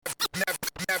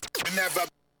Never.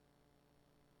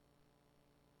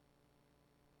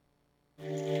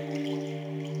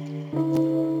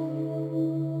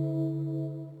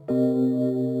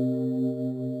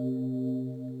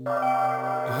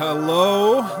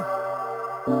 Hello?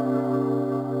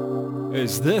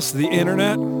 Is this the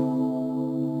internet?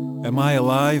 Am I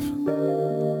alive?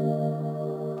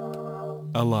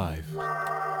 Alive.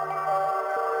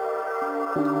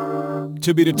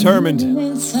 To be determined,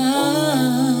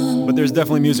 but there's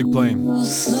definitely music playing.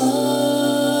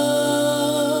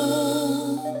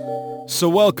 So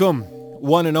welcome,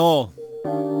 one and all.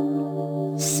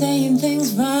 Saying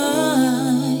things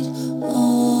right,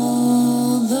 although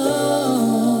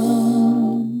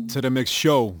To the mix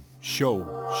show.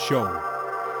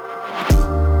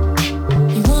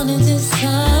 You wanna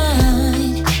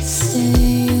decide,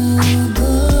 stay or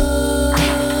go.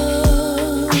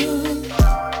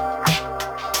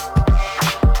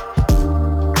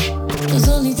 Cause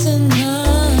only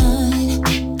tonight,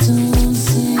 don't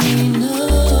say no.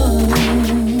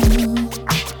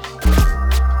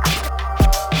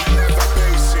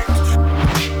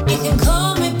 You can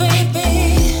call me baby,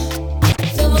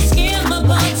 feel my skin, my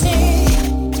body.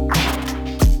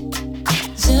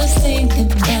 Just think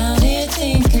about it,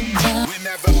 think about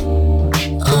it.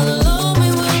 All alone we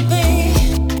will be,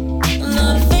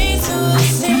 not afraid to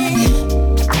see.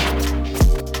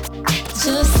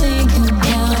 Just think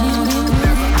about it.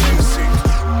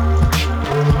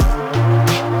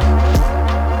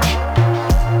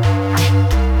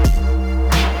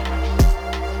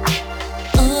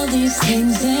 All these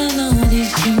things and all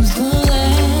these dreams will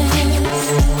last.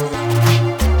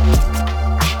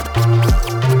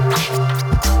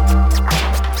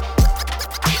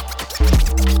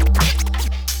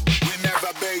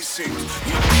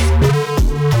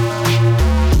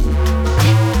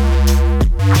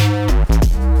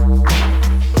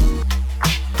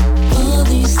 All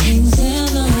these things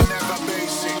and all these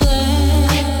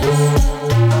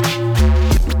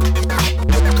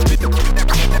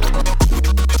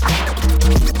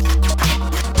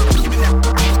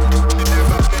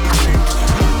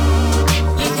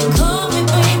You can call me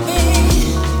baby,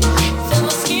 feel my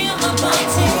skin, my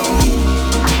body.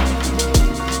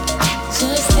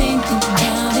 Just think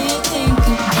about it, think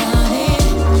about it.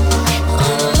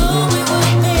 All alone we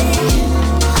will be,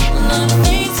 not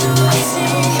afraid to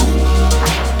see.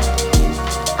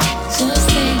 Just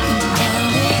think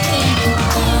about it, think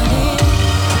about it.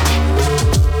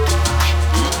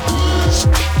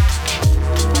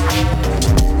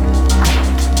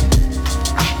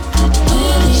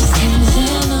 All these things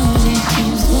and all these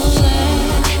dreams will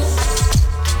last.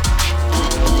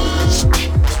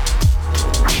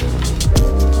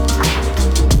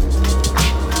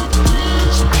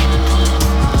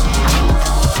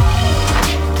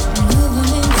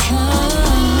 Moving in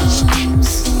time,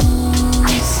 so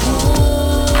slow.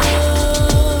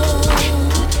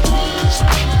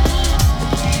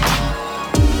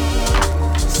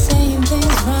 Saying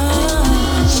things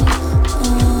right,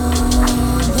 although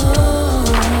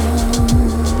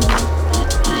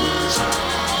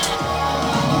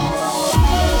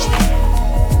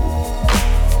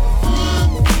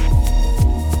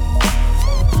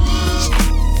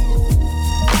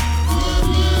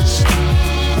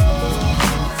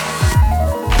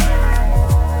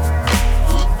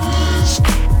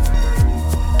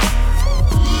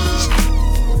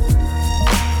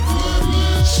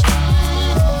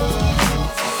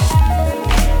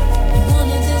you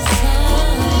wanna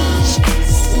decide,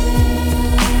 stay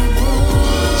or go.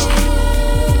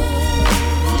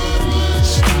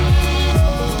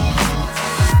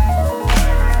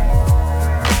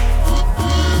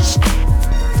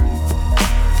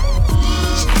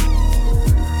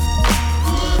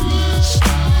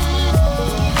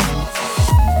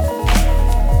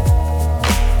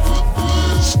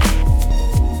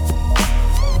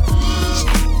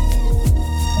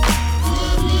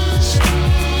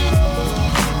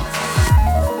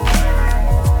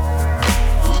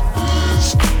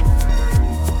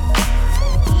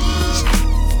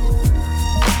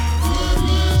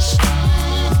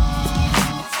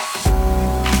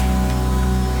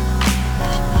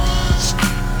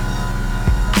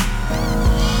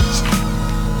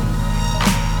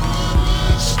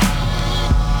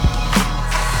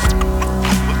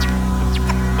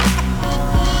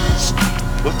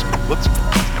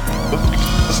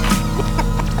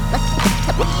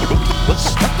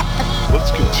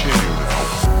 Let's continue now.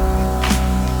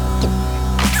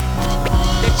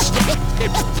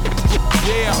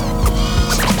 Yeah.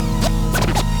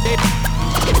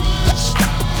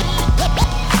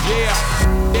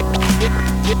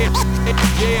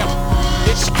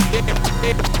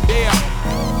 Yeah.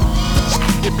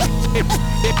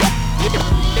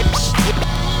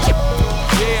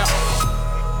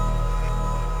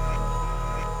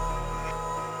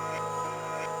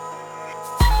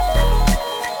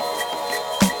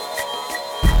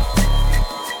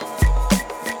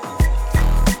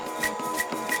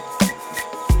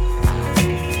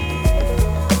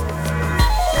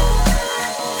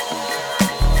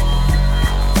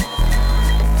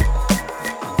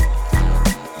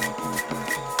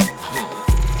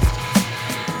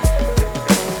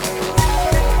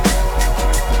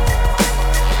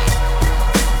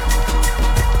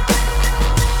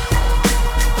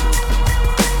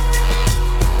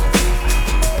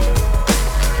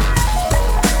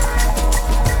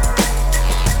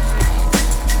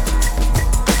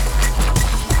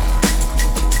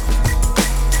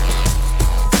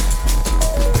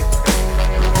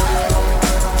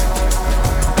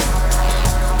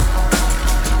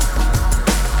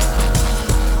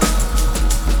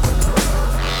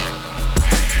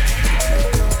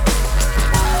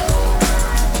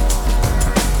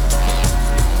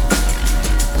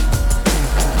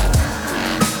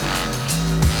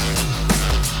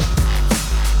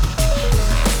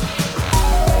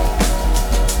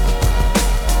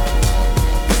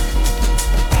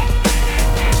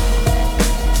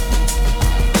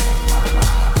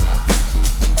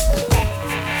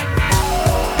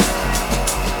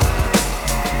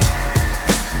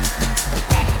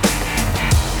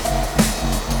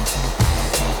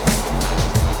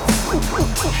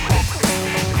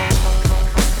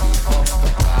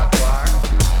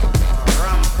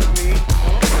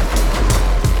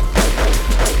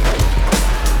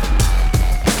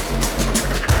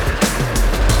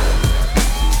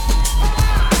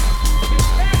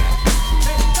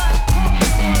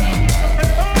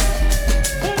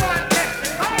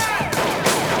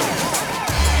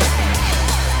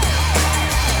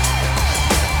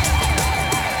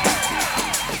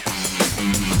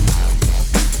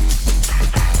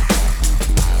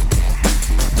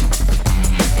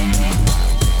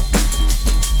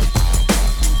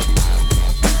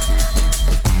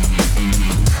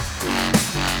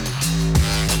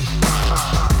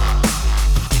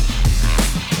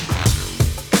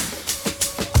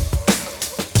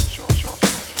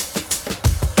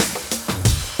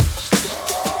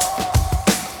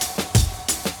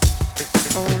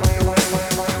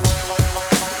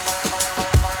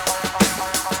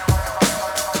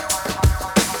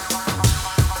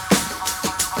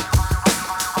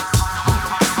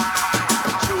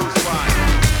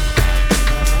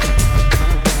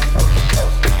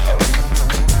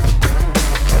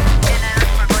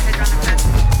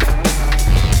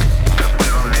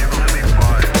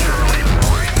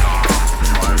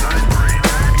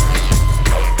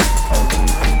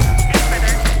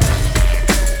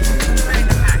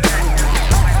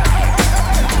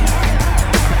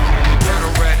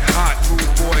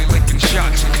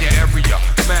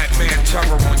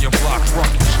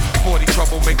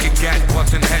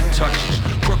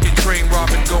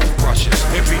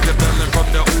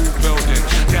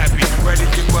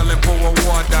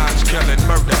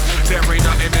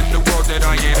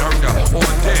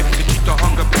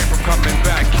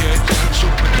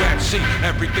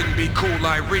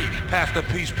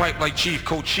 Like Chief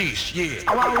Cochise, yeah.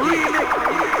 Well,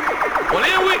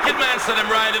 here wicked man, so them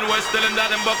riding west, tell them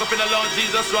that them buck up in the Lord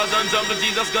Jesus, was on jump to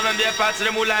Jesus, gun on their parts,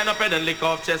 them who line up and then lick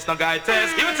off chest, no guy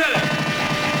test. Give it tell them.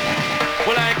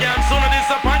 Well, I can't soon a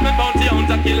disappointment, bounty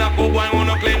hunter, killer, go boy,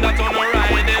 wanna claim that on the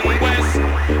riding west.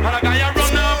 And a guy a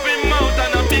run up him mouth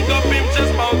and a pick up him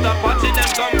chest, mouth a party, them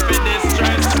come for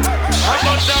distress. I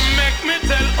got to make me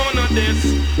tell honor this,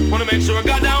 wanna make sure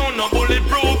God down, no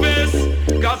bulletproof is.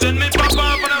 Cause when me pop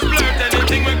up and I splurt,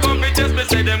 anything we come with just me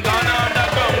say them gone on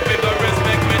that ground. Figure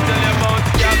respect me tell you about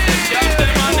scalp them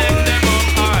and hang them up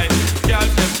high.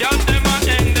 Scalp them and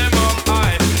hang them up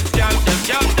high.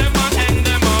 Scalp them and hang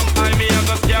them up high. Me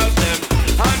have a scalp them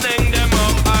and hang them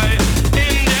up high.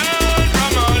 Indian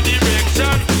from all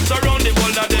direction, surround the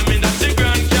world of them in the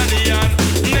Grand Canyon.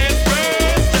 Next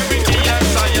first, everything and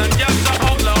science, yes, the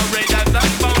outlaw raiders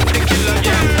and bounty killer,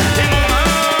 yeah. In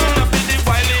man, I feel the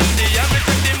wild Indian, me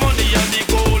take the money and the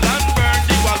gold.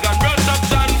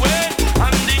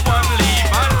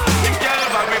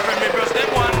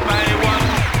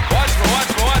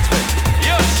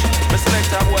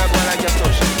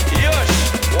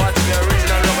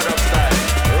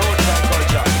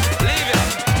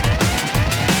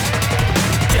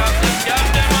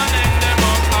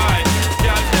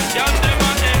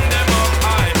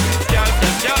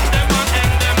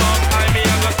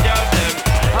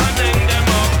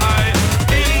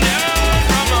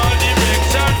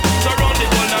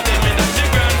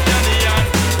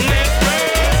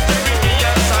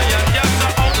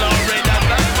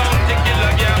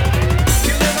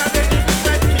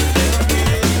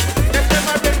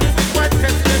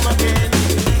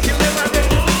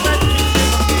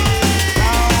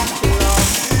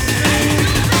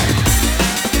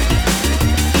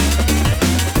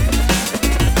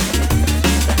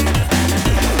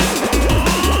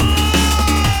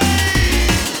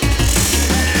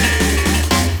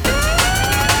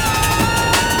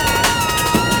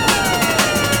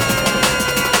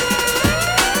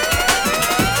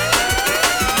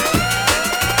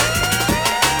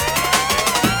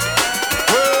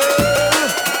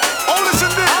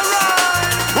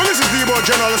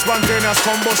 General spontaneous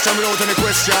combustion without any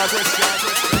question.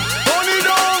 Turn it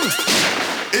down.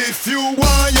 If you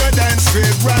want your dance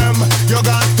with Ram, you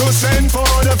got to send for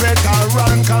the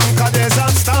veteran. Conquer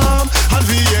desert storm and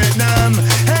Vietnam.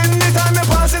 Anytime you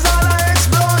pass is all an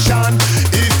explosion.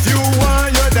 If you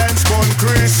want your dance bun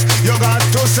Chris, you got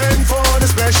to send for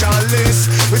the specialist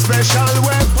with special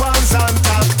weapons and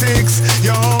tactics.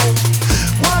 Yo,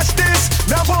 watch this,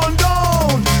 the bun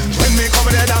down. When me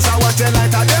come in the dance, I watch the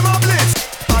light of them a blitz.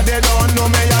 And they don't know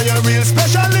me, I'm your real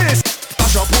specialist.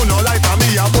 Mash up who no light and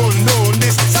me a bun down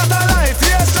this satellite,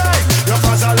 yes right. Your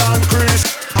frazzle and Chris,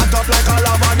 hot up like a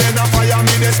lava, then a fire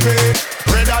me the spade.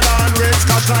 Redder than red,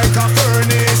 scotch like a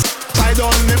furnace. Tie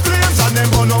down the flames and them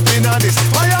burn up in a this.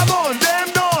 Fire burn them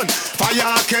down,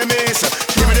 fire chemist.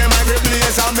 Give me them every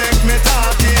blaze and make me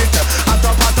talk it. Hot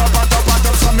up, hot up, hot up, hot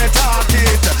up, so me talk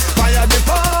it. Fire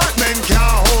department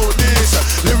can't hold this.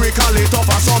 Lyrically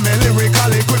tougher, so me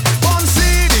lyrically quick. One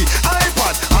CD,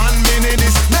 iPad and mini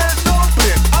this. Melt down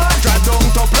plate, and dry down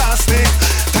to plastic.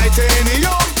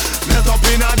 Titanium, melt up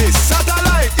in a this.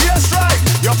 Satellite, yes right,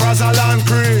 your frazzle and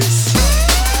Chris.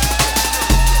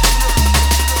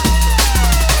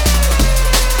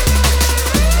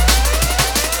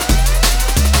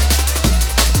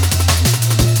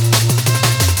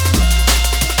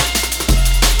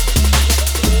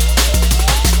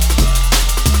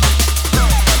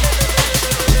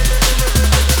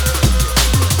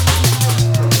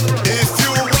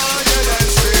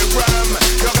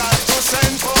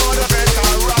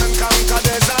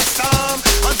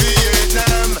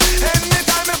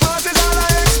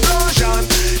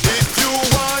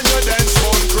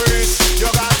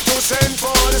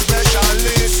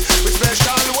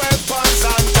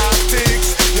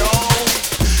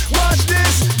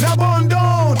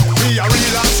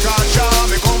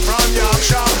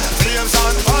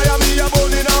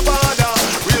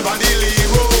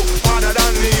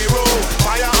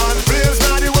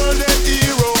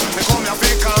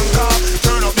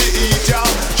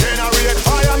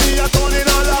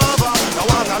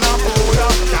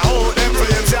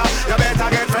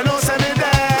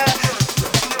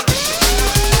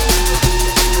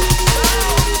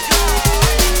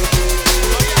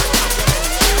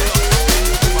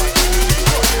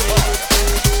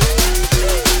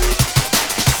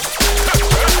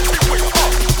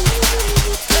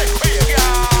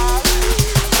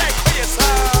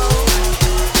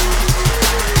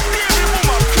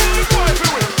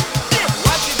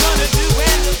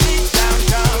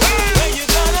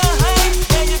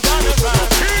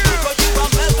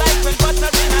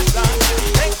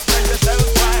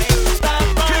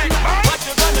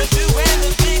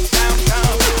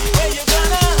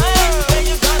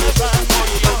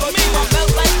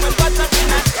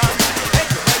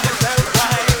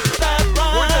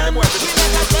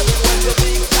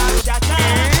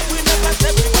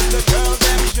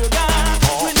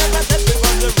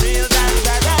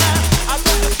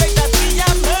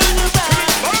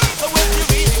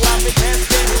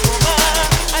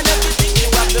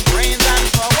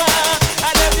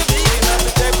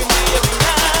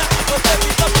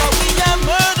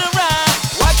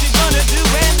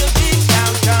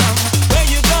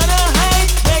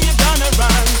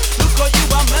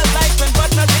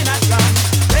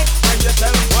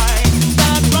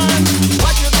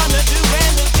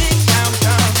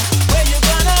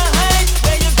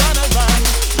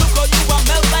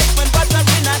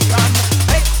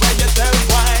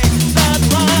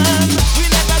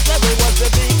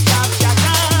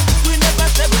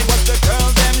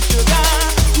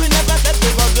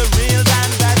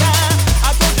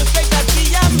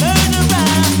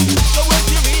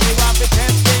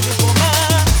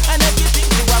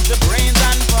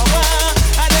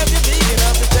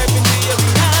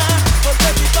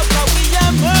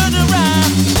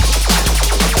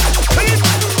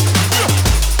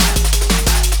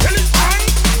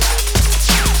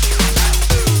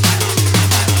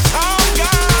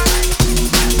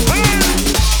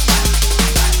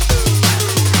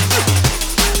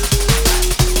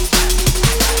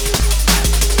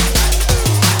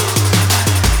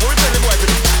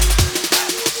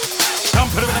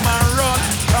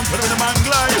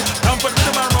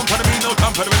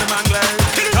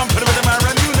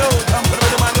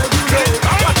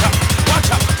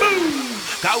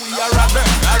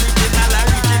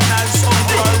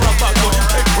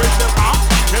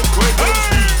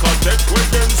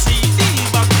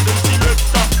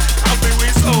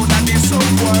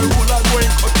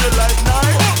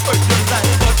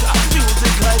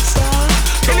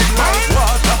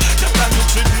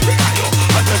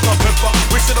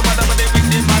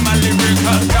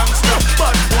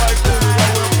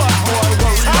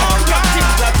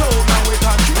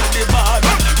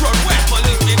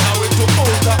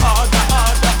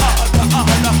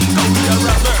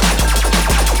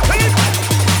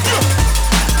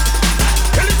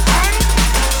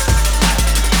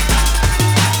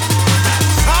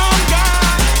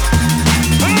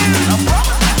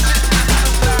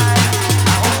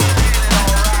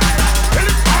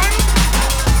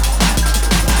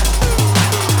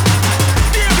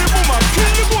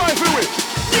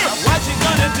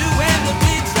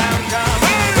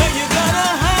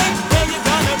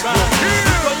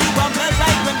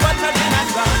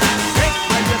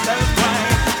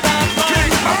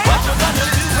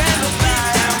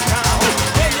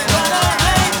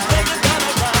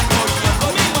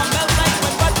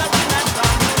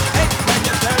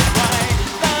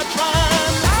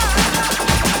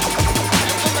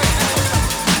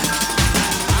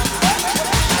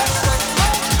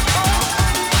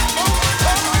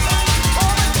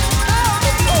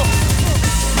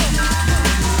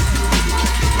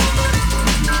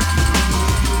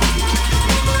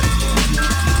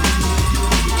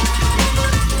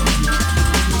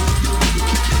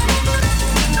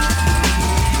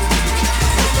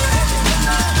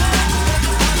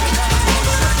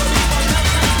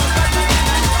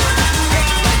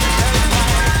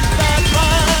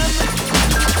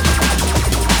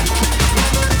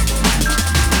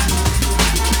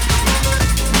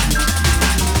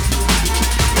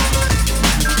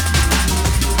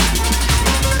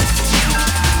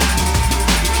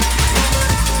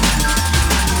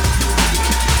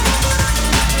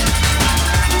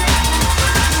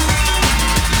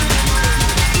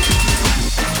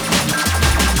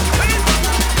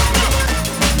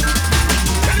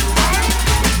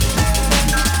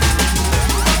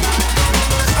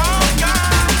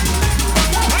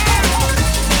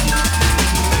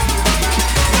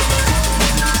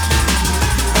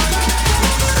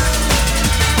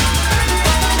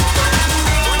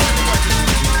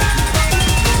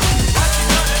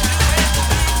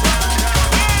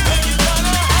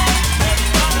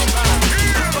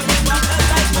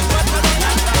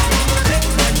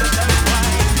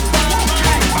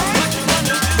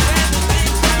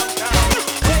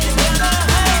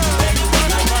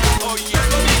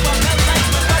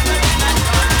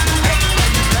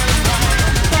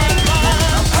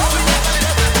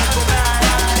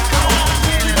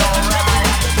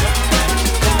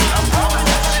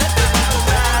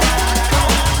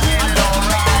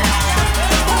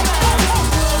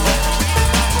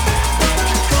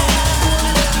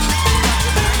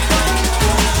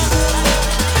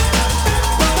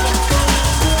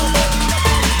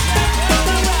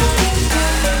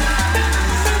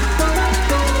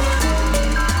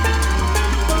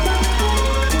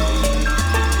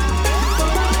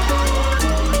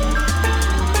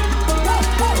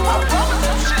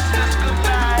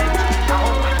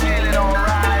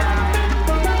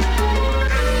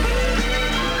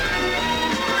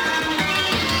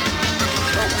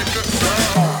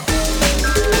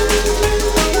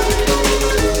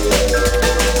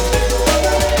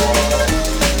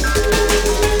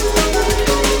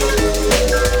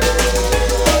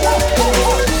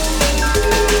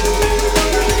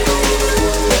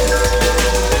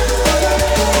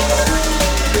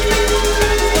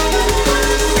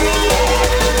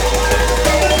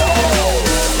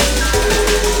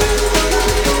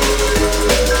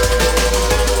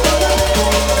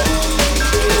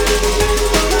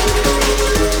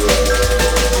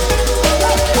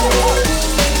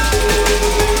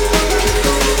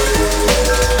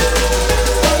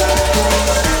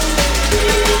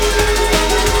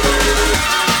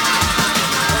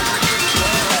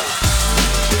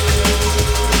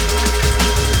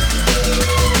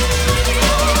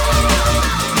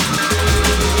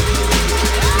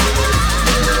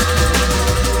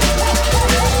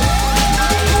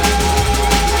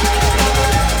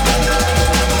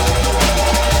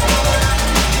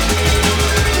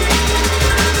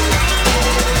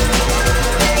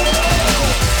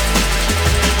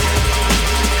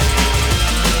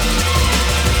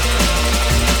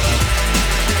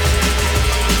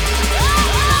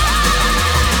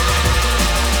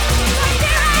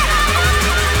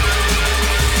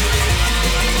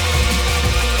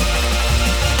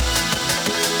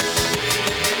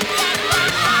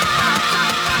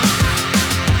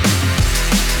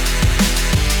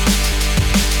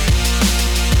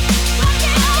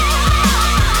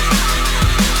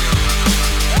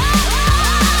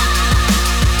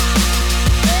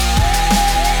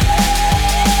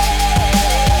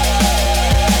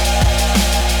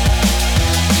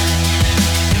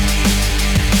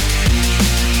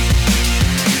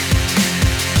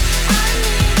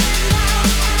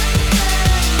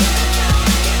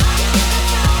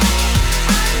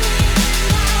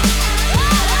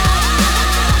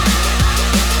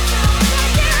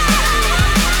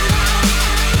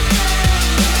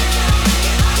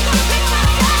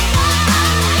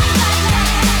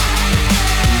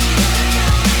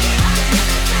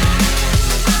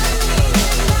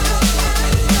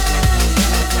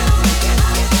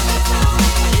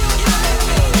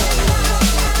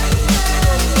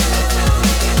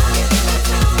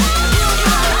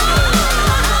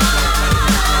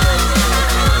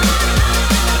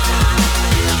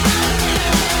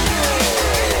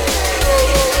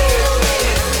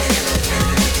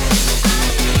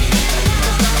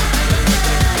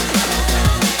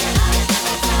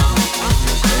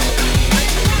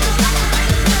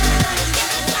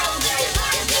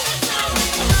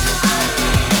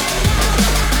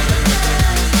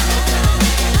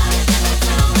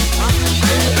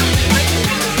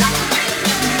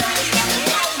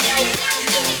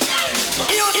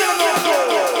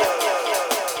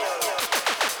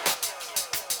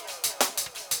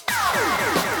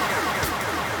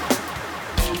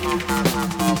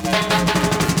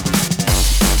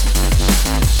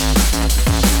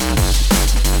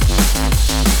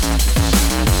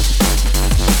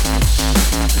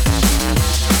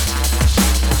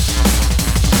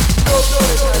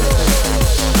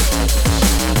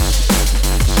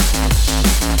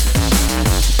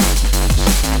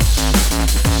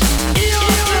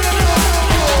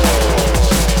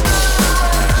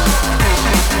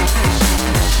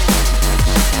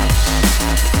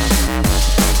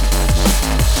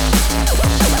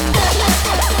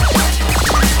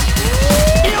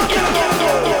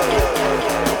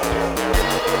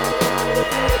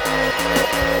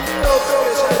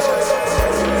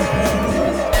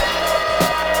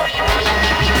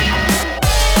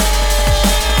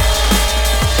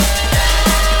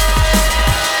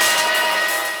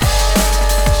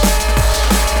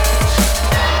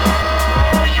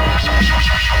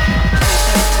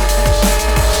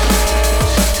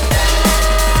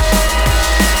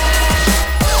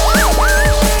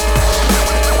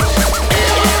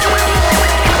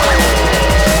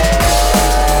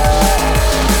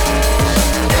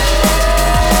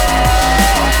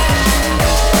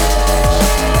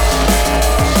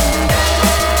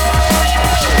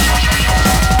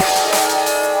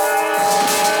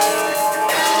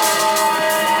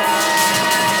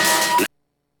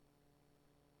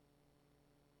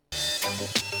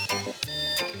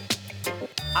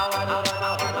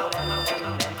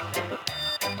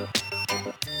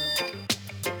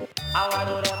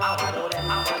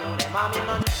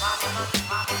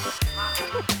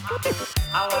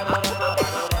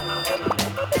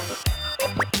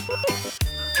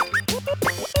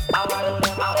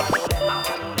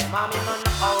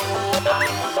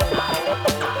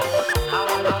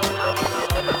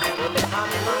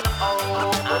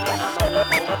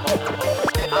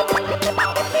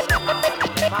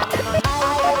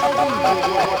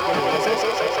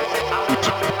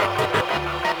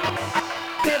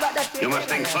 You must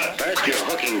think first your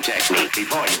hooking technique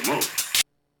before you move.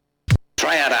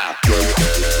 Try it out.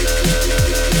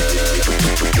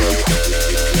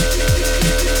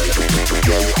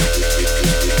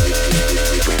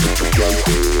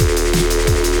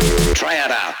 Try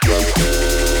it out.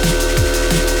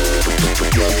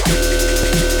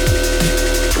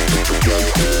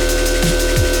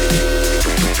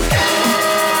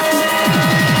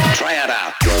 Try it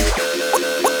out.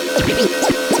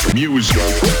 Music.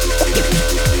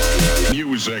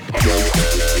 Music.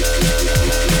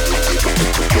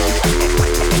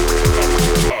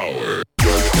 Power.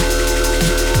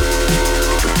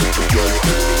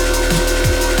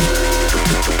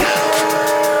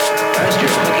 First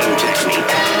your hooking technique.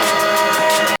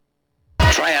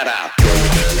 Try it out.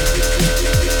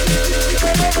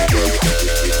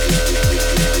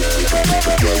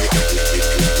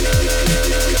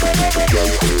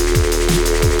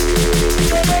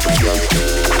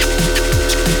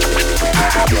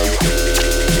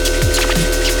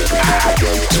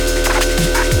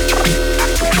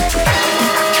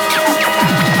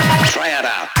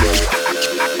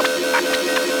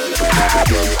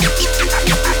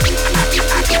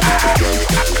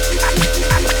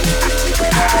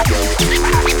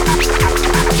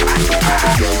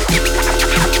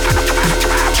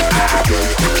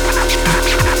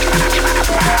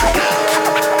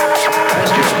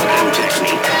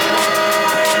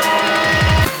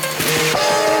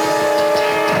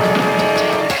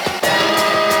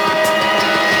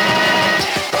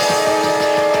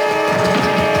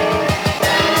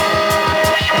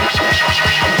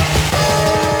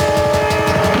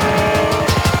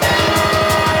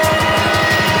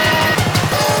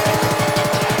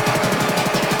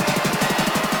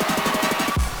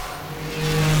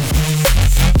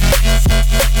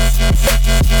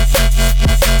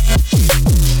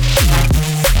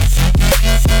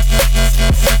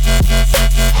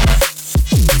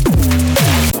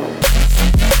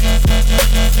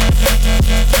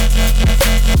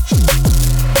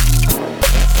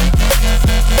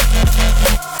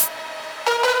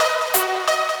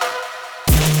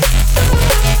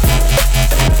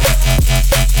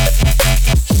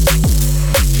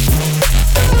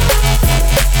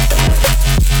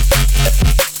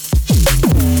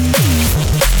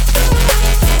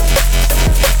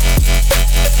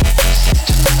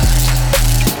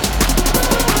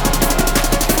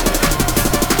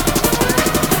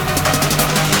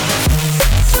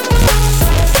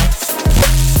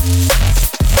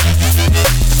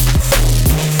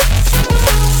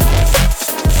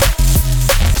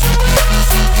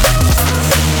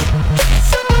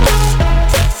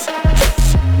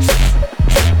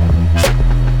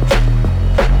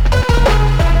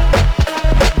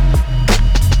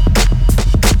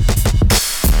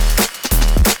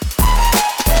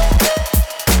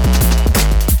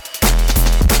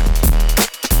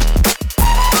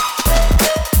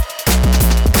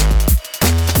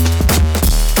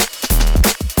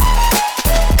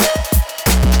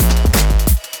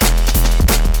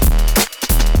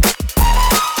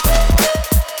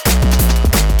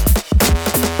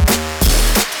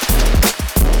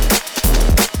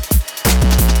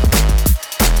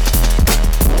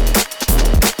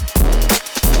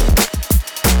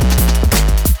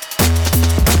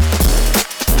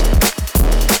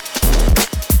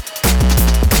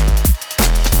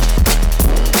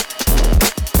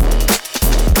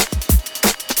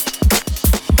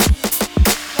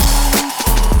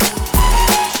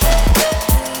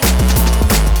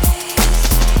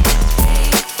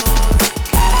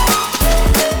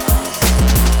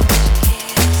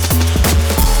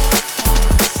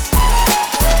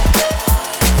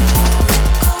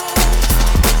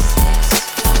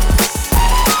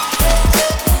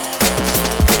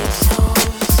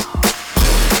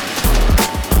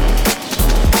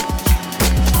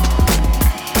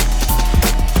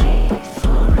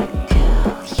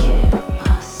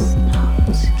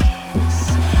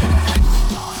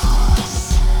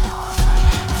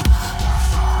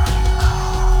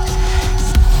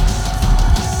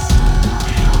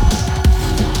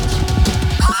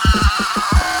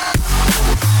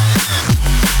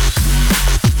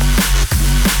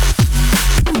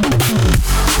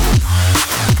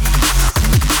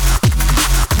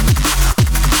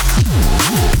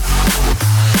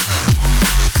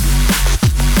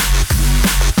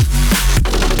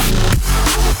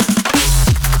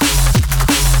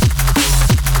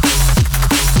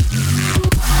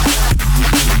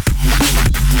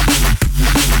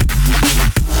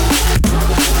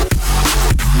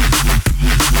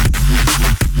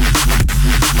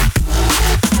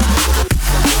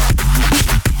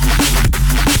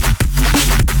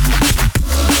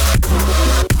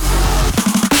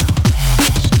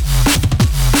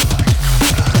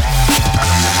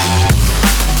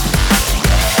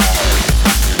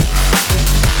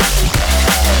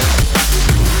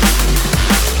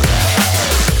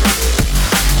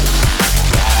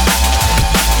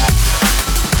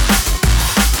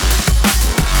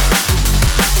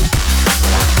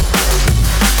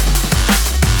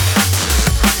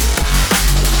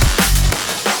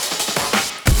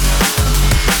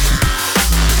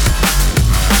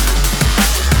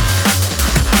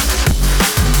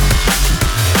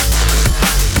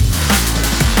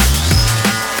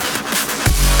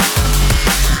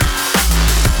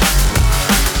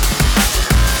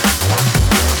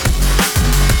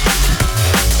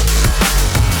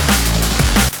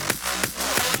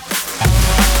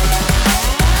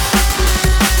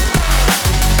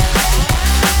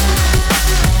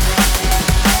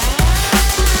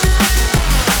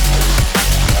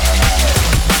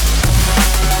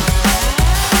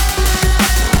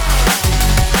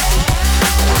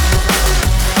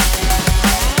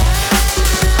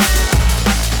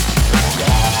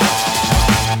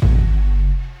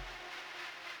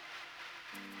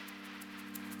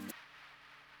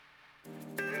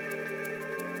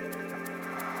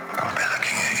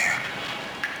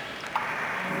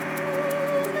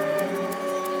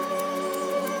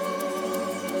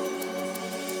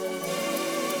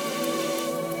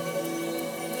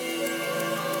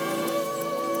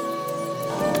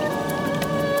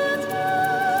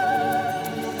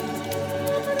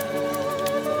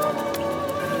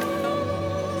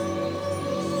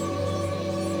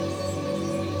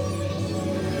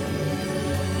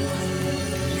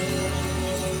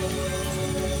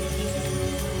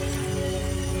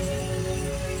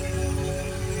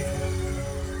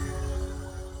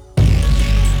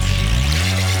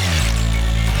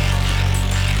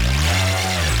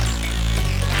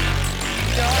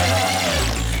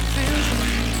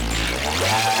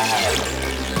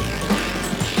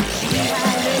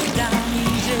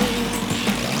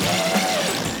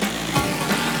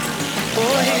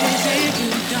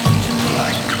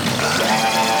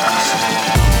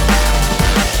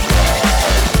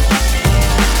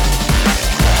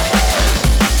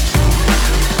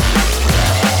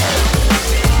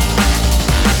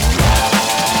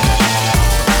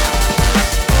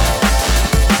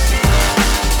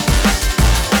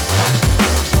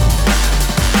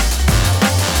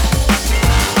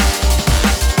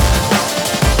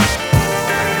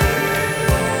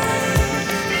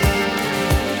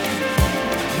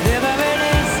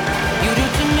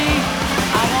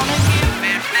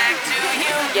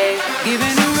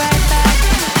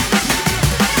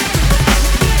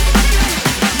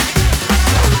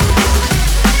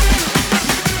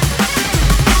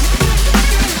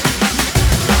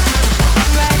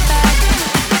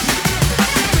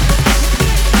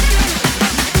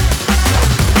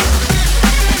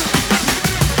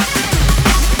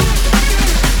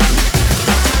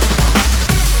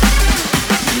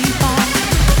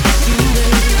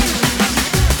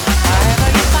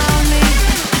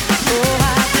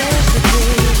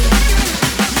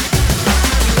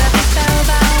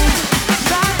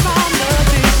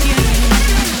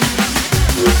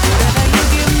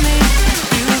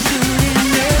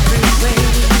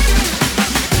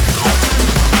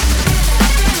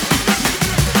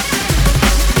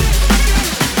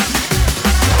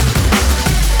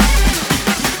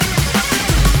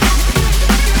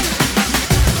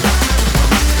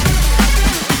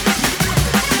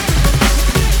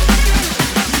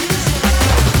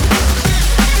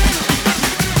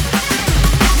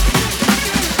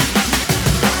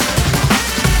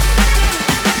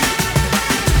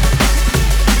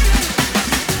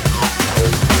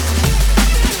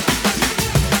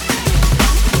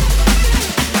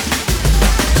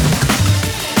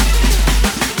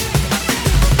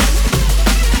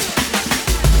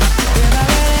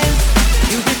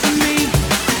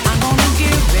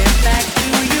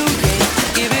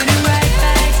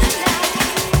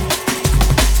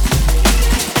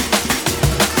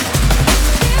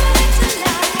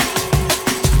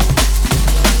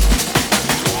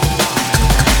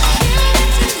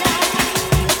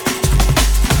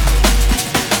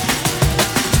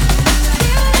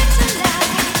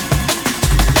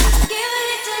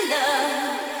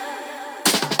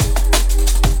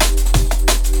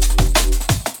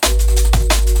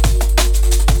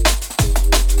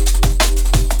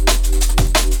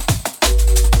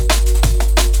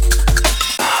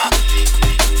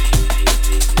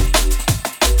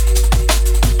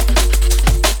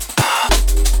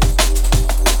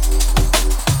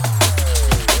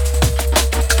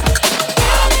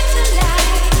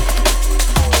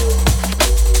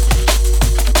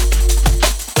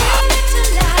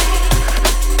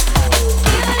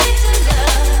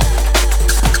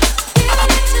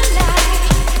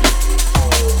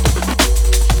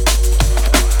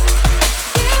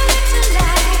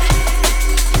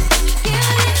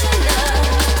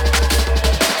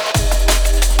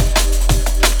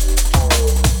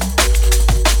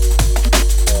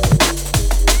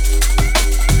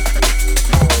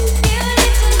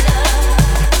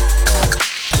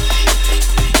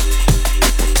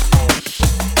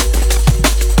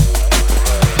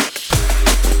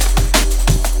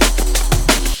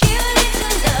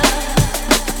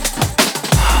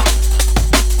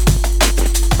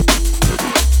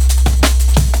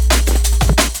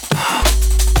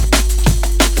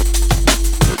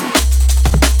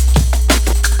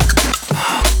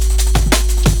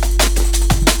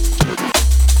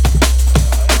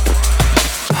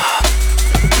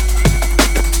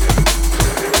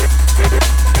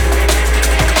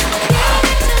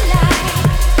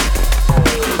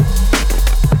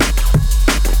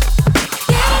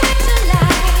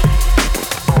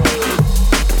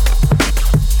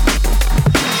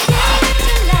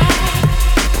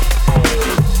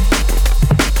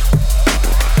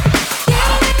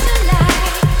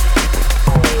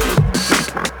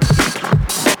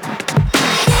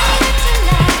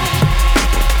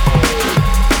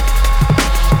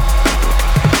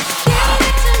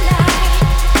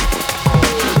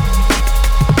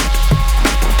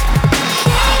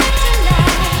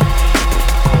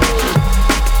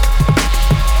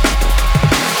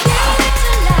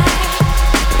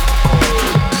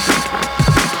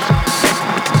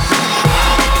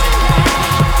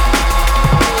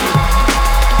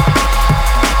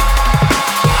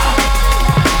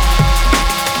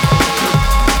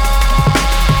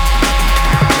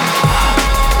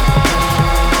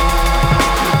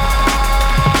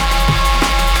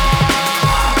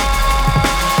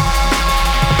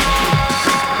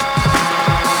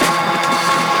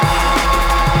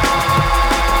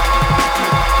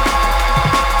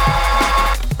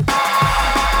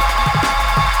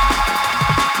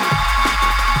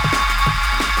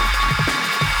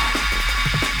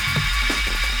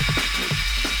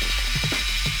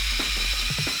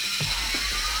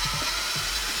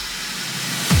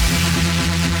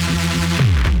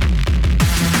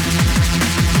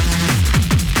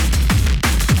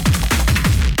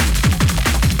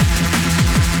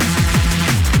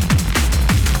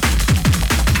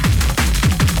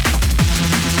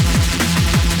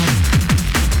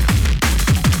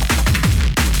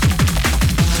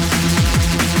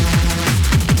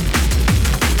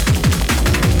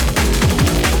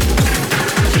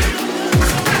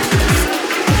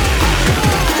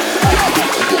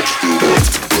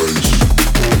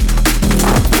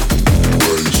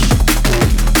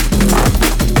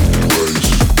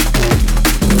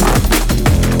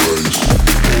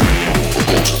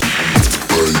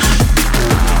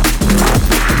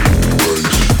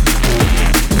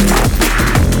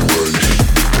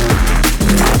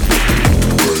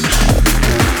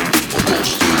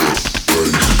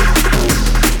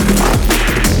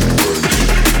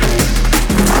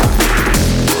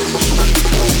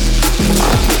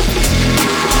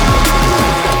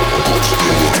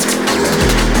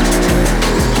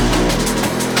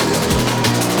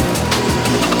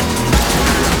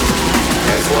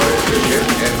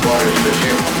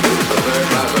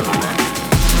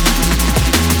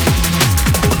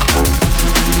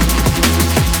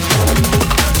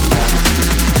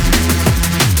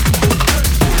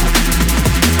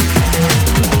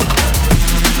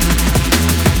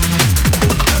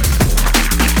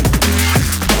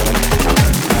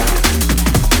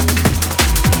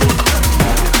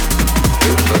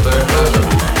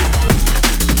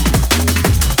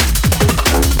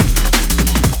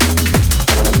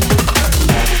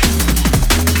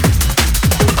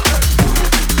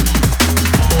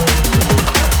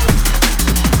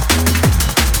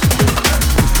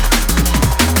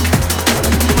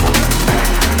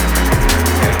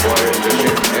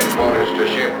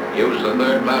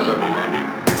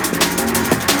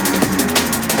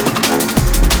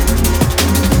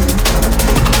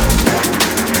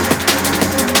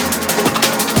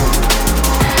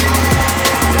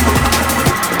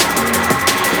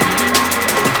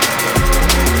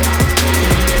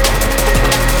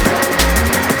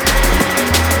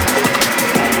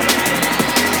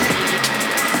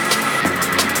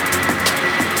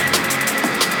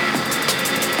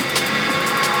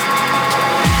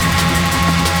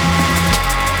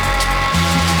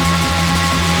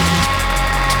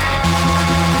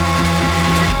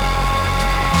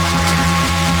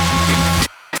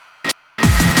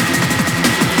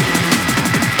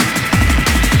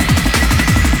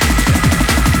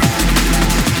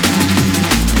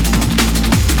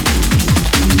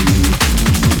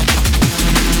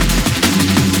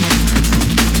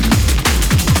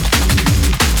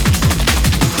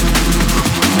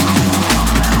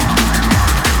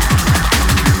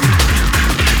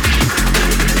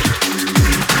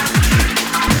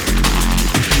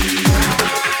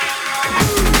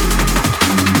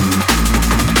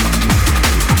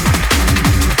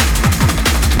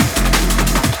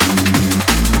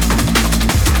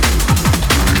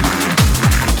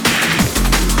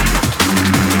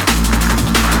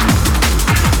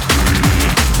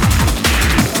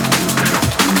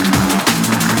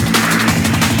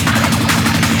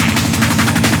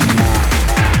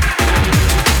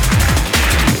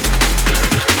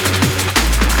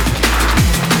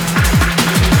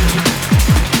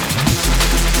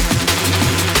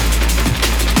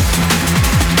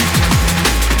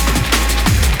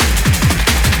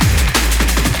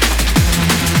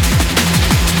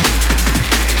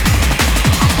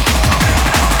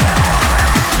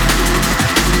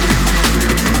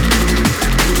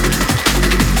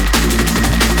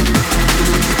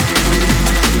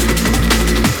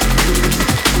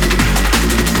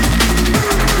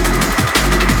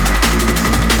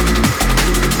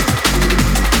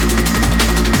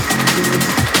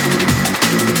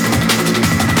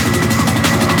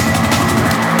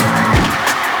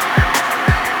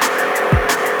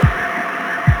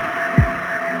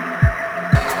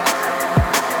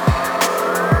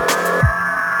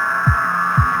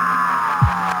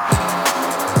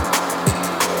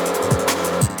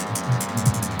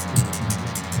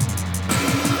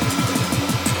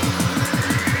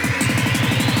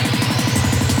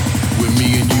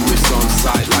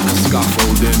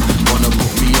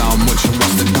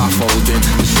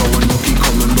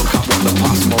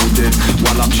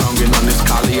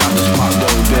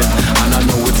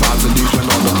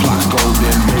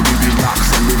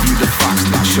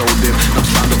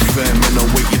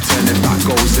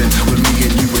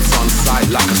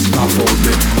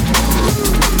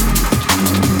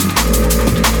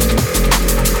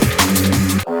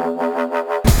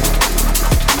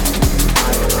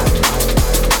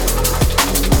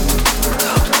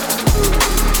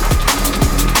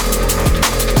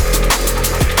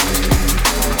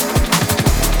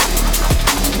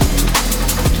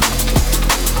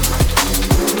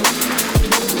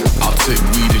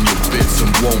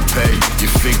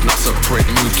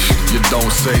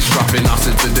 say strapping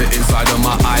acid to the inside of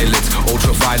my eyelids.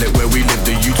 Ultraviolet where we live,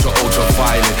 the youths are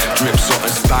ultraviolet. Drip sort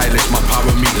and stylish, my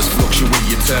parameters fluctuate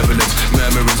your turbulence.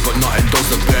 Murmurings but nothing does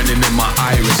the burning in my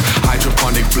iris.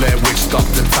 Hydroponic Blair Witch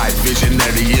doctor type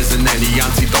visionary. Isn't any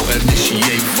antidote,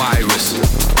 initiate virus.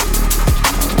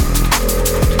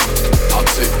 I'll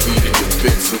take weed in your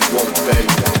bits and won't beg.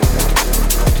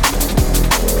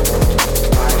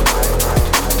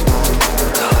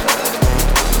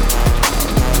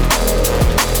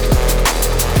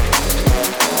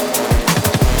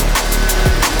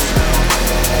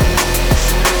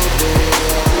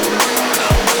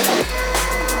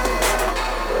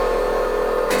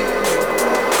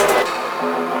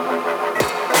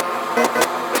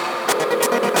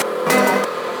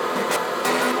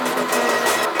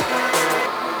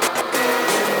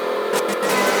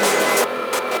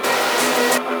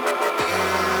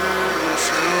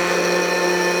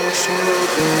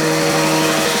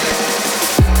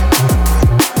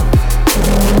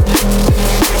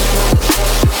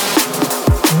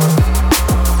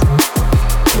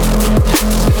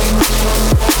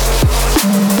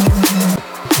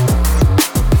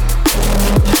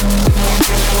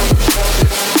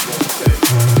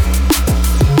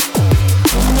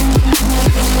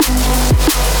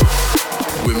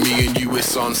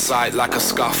 Like a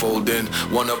scaffolding.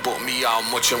 Wanna book me out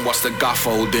much and what's the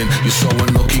gaffholding? You're so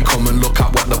unlucky, come and look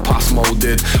at what the past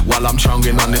molded. While I'm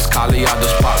chunging on this Cali, I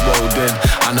just back rolled in.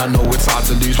 And I know it's hard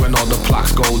to lose when all the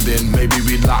plaques golden. Maybe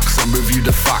relax and review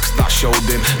the facts that showed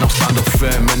in. Now stand up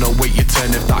firm and await your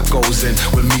turn if that goes in.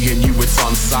 With me and you it's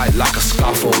on site like a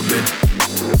scaffolding.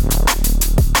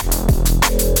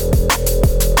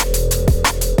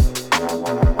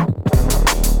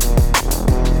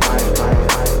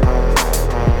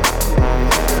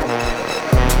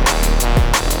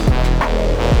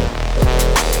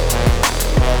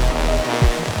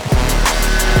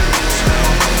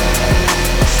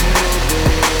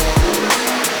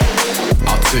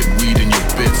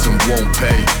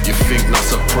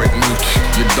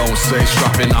 Say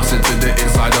strapping acid to the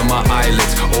inside of my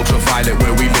eyelids. Ultraviolet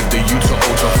where we live, the youths are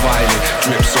ultraviolet.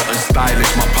 Drip sort and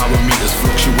stylish, my parameters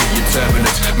fluctuate your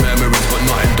turbulence. Murmurings but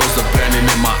nothing does the burning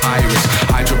in my iris.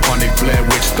 Hydroponic Blair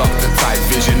Witch doctor type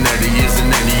visionary.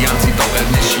 Isn't any antidote,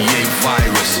 initiate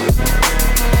virus.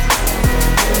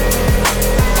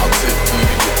 I'll tip weed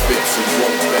in your bits and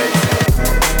won't beg.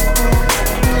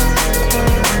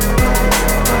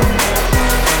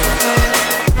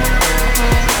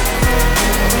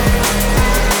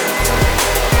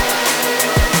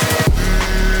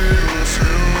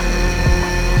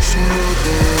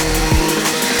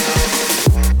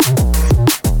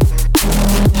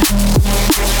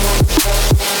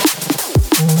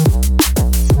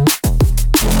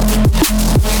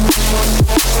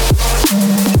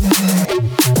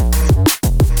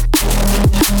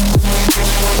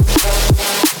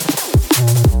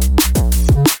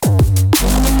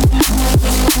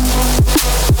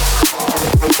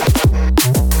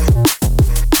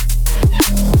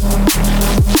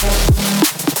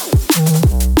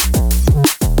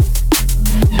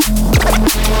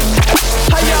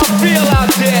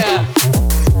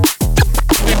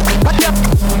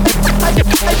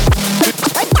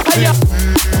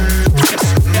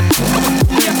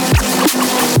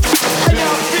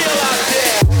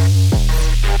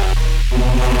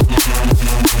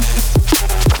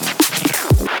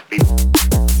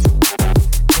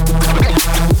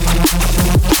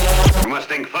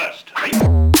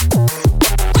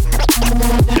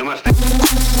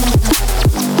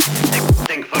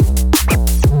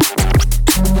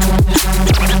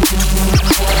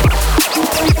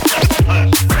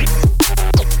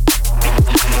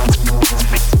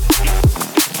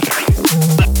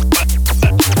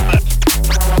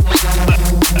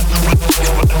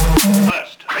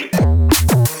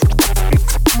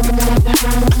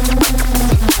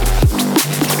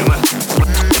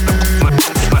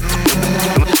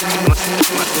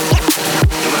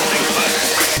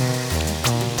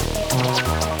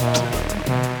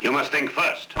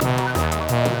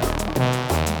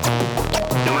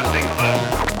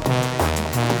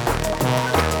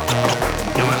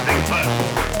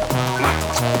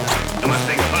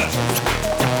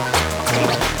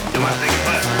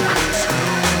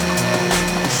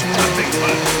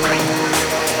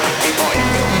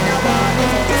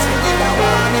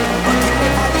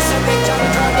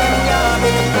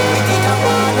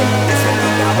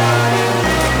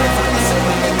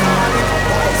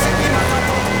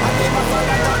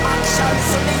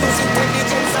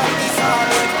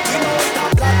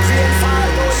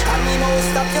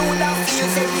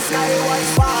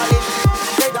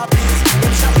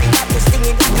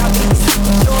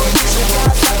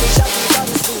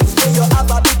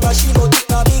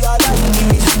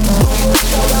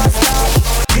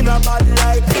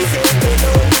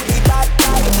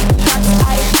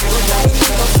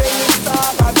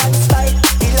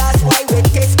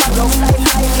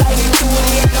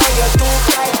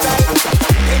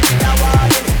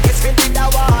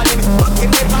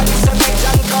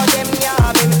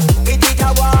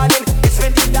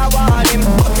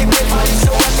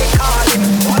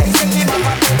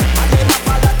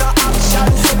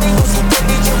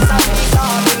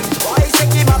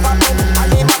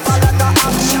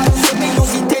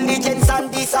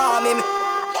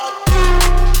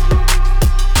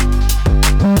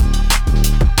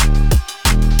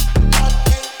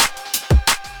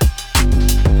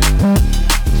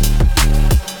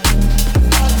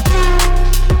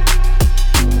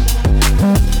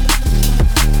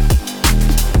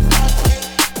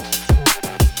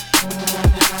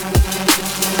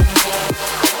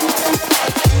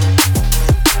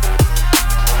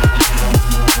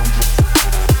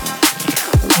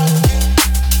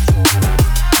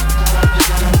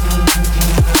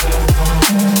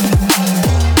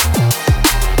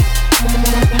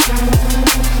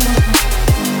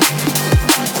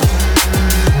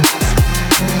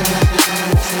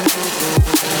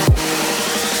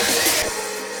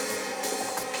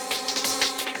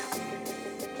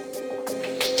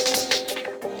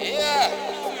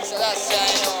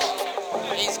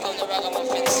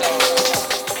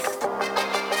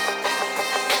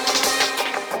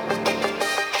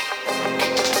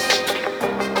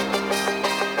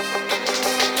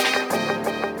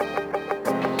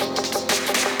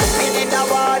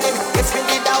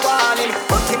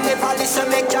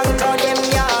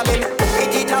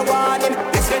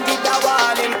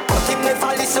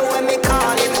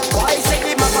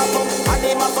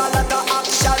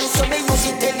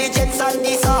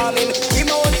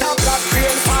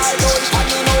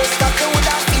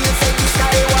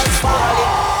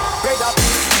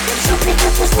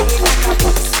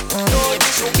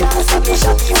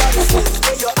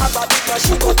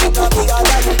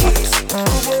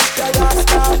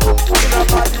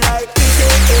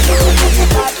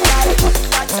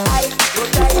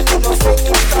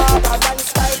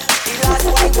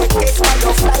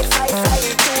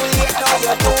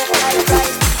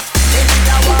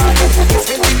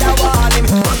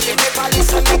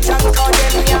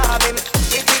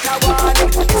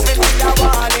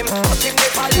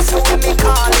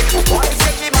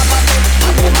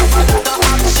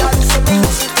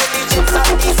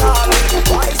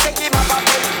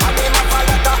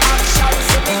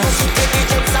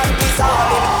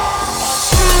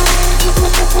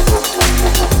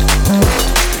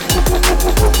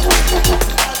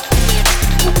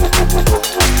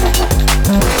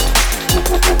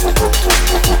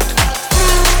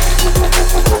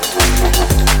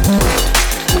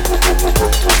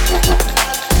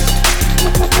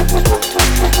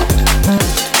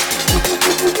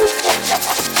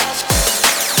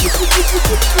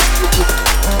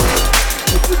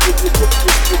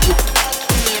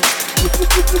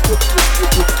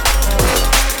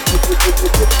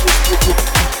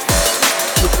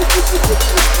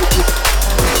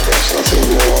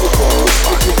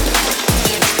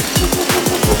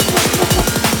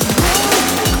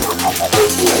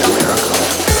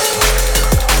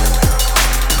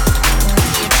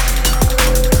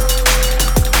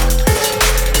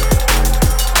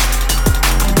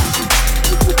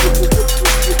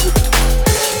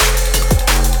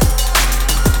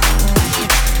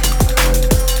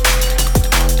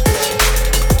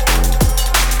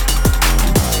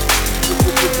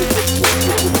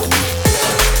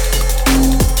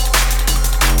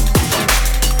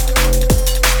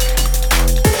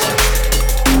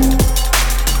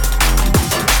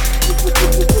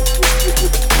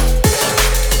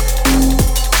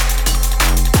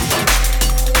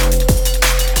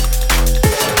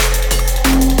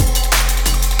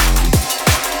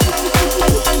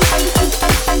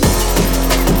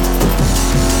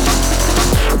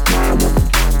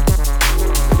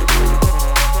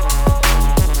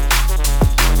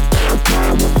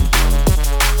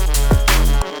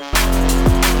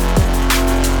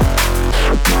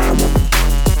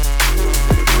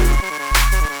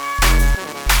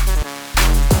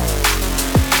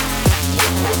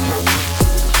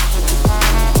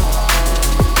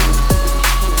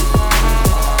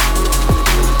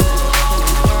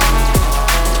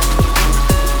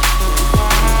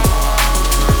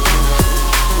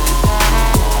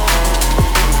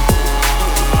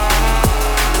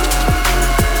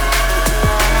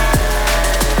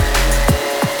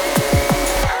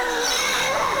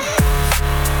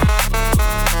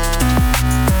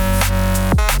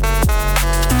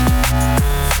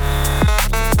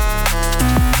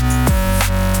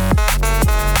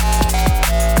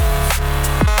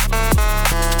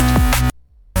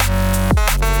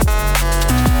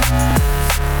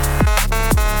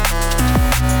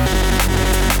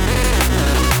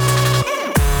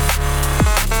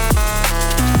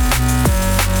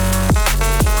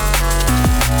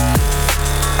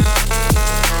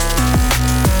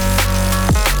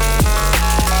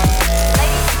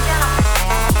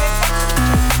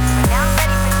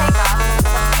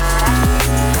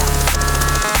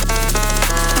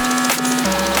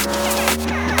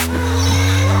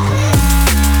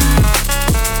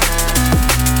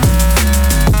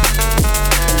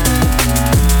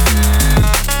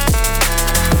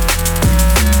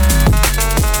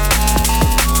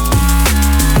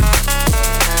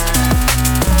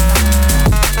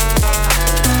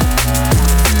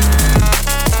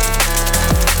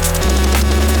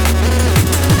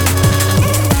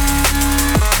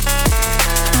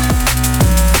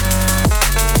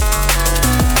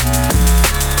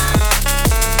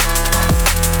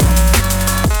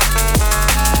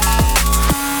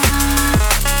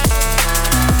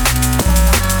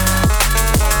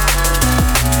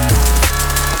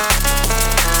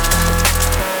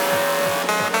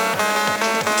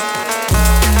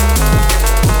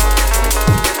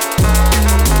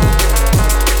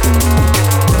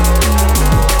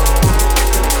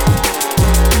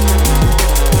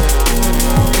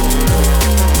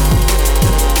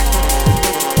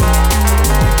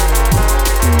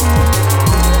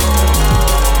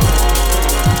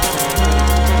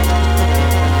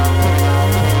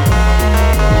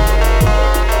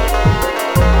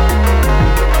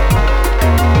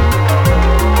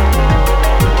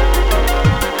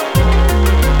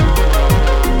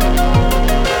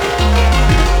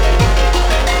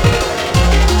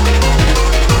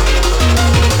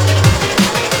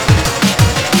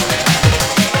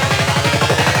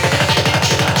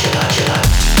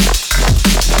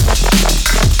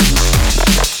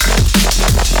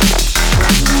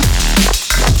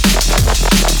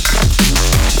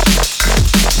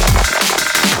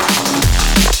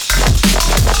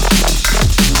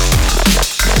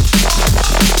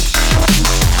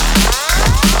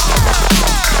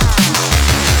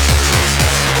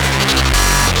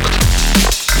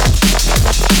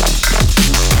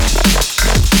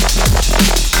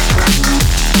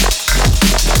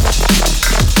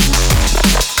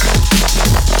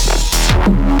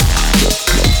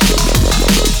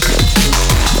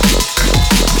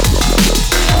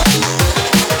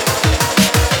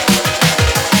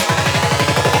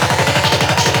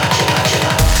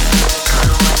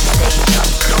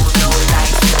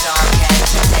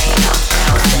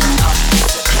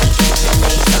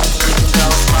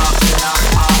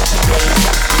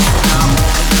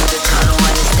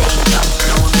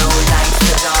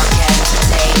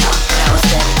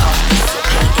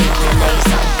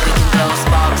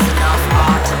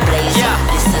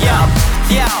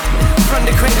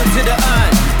 cradle to the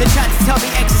urn. They tried to tell me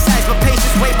exercise, but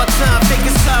patience, wait my turn. Fake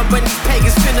concern when these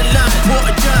pagans finna learn. What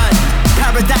a journey.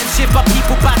 Paradigm shift, but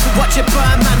people back to watch it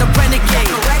burn. Man, a renegade.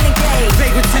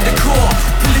 Vagrant to the core.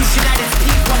 Pollution at its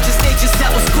peak. Watch the stage and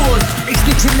settle scores.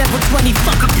 Ignition level 20.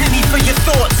 Fuck a penny for your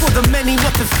thoughts. For the many,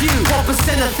 not the few.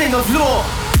 4% a thing of law.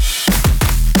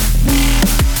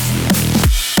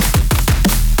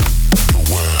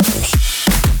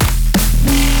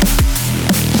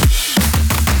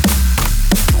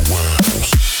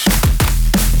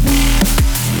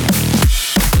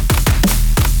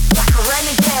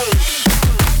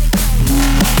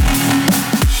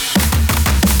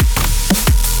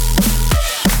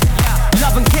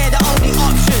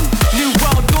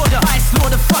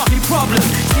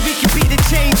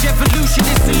 Evolution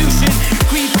is solution.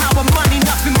 Greed, power, money,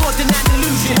 nothing more than an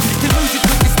illusion.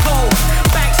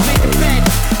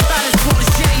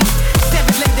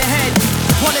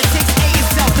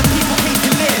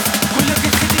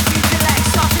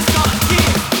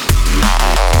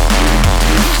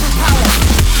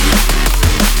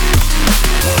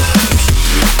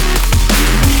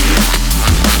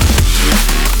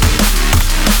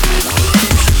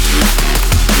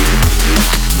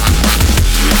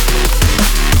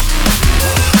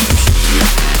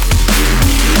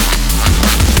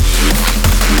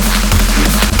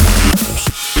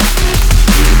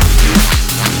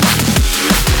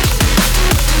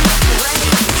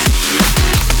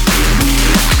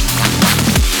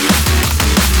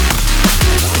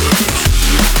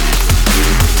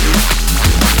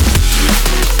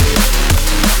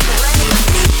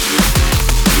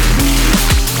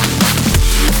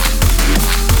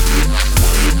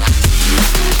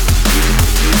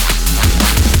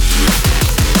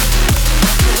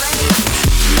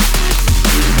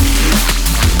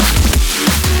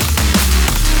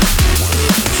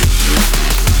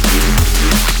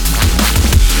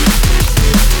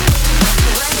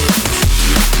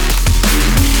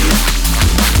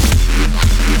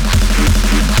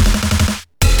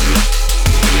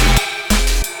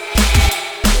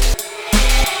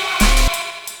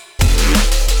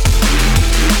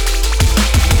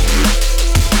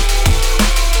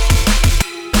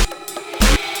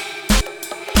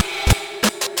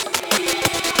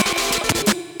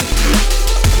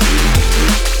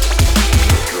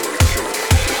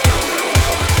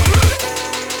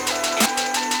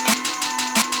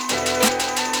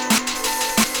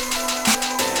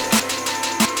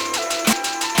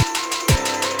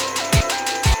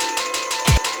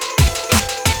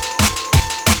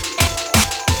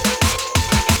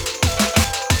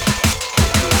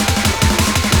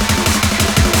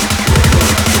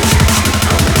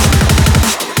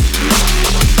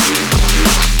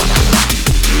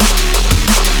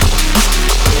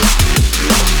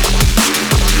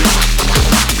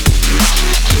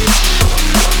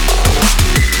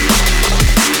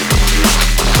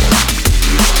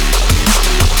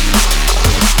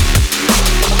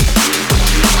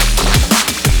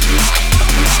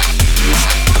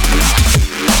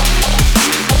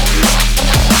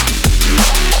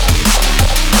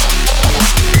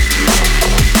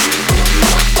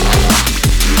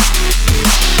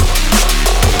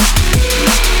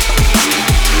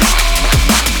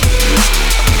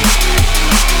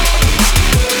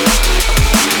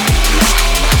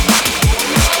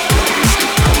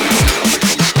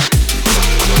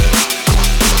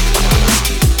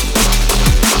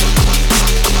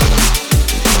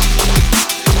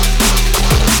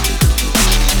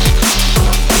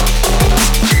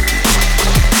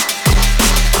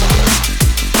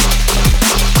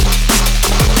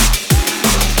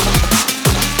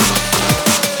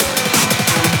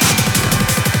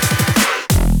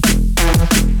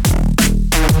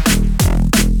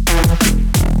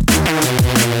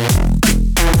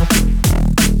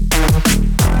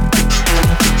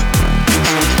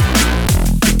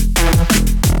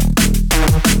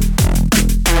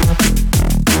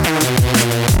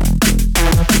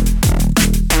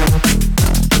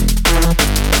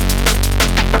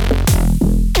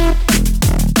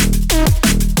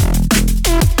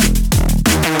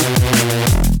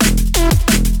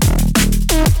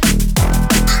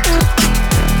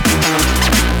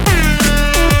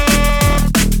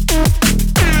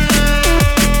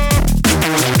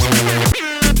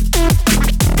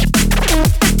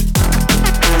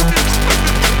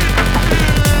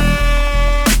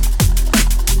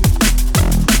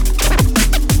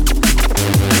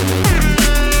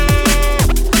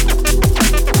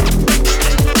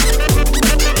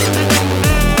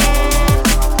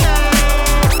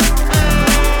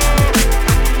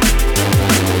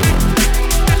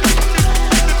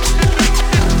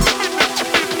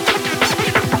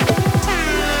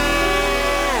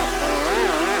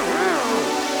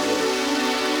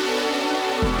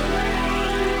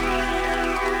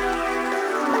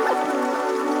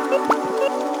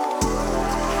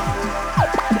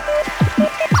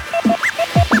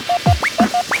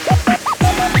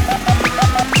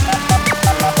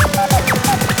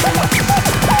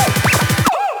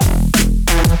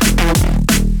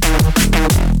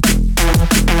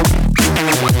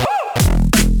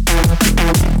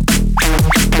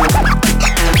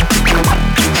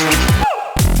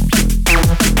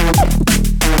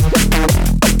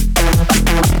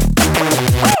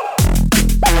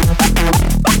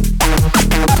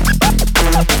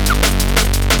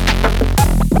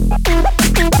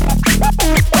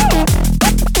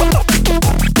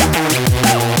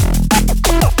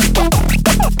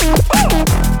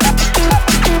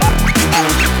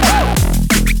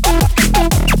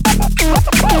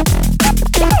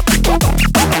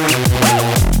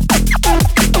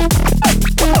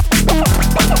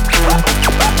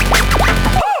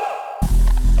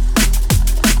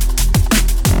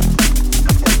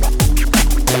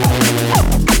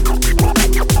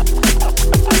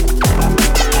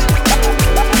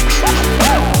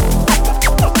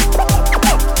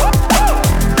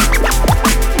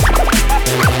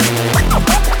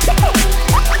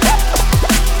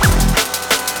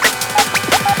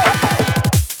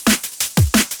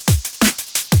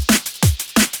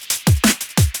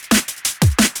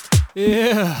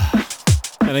 Yeah.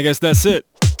 And I guess that's it.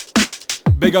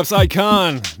 Big ups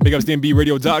Icon. Big ups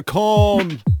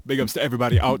DNBRADIO.com. Big ups to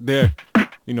everybody out there.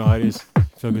 You know how it is.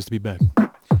 Feels good to be back.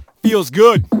 Feels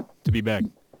good to be back.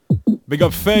 Big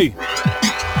up Faye.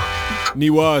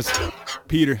 Niwaz.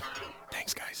 Peter.